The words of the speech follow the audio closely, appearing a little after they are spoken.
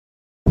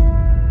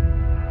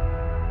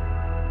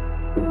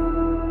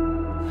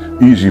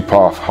Easy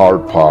path,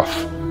 hard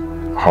path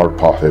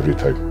every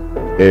time,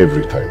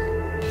 every time.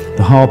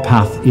 The hard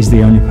path is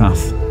the only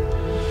path.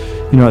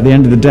 You know, at the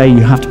end of the day, you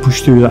have to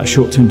push through that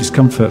short-term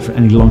discomfort for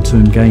any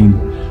long-term gain.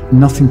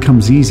 Nothing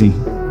comes easy.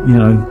 You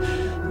know,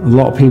 a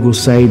lot of people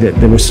say that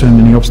there were so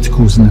many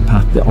obstacles in the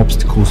path. The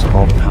obstacles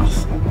are the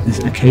path. It's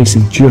a case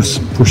of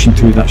just pushing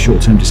through that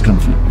short-term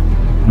discomfort.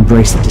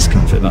 Embrace the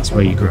discomfort, that's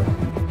where you grow.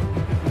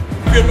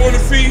 They want to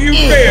see you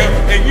fail,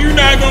 and you're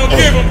not going to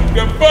give them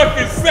the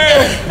fucking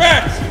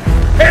satisfaction.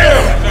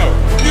 Hell no,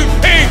 you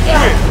can't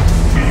quit.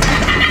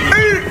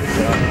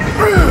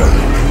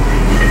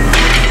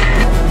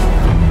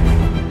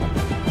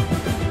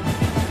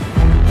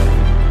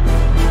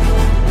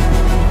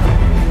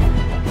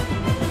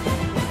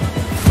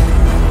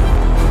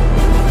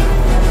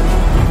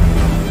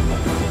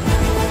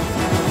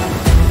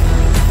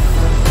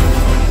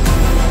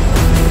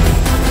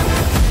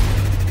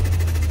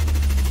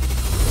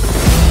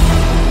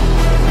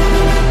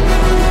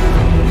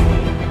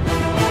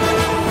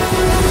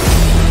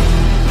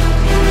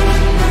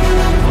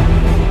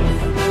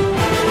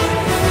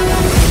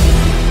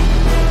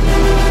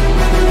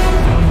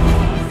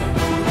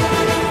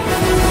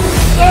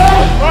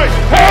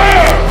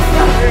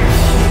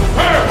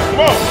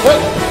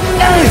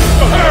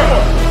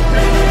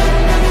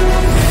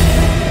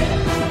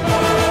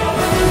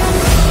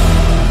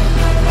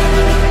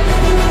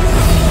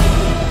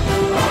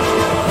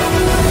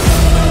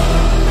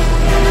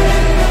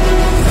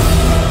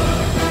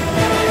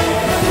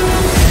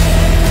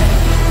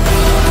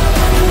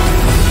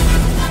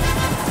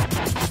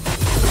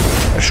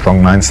 A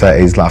strong mindset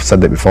is, I've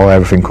said it before,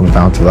 everything comes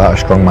down to that. A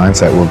strong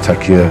mindset will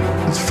take you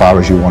as far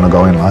as you want to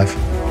go in life.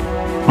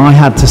 I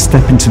had to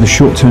step into the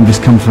short-term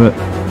discomfort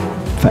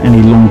for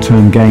any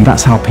long-term gain.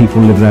 That's how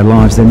people live their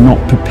lives. They're not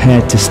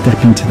prepared to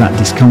step into that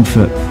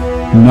discomfort,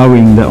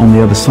 knowing that on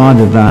the other side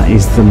of that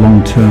is the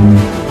long-term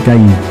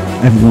gain.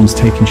 Everyone's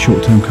taking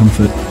short-term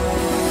comfort.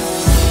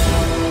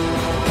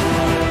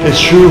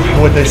 It's true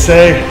what they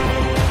say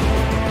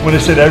when they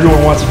said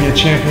everyone wants to be a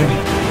champion,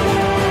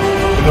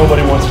 but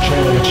nobody wants to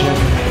train like a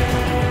champion.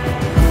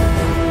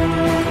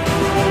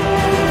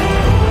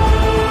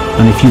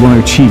 And if you want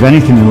to achieve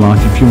anything in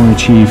life, if you want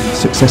to achieve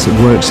success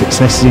at work,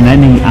 success in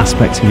any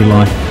aspect of your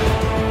life,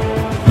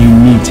 you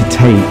need to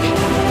take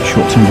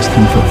short-term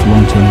discomfort for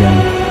long-term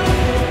gain.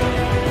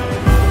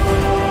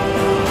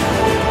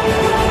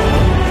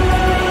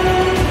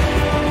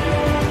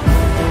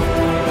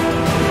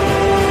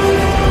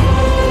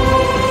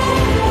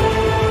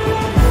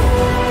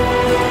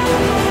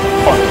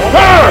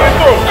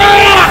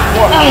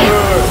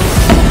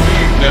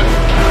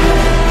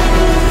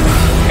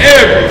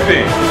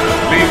 Everything.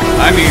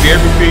 I need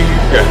everything you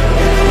got.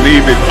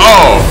 Leave it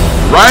all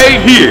right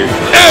here.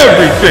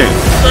 Everything.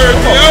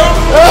 Sergio.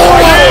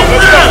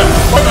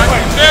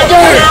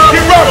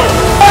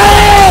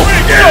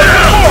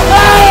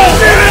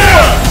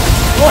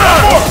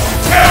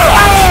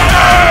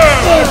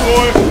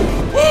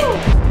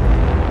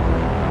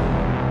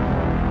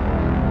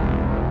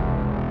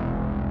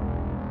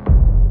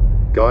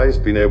 Guys,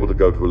 being able to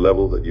go to a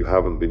level that you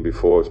haven't been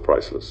before is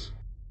priceless.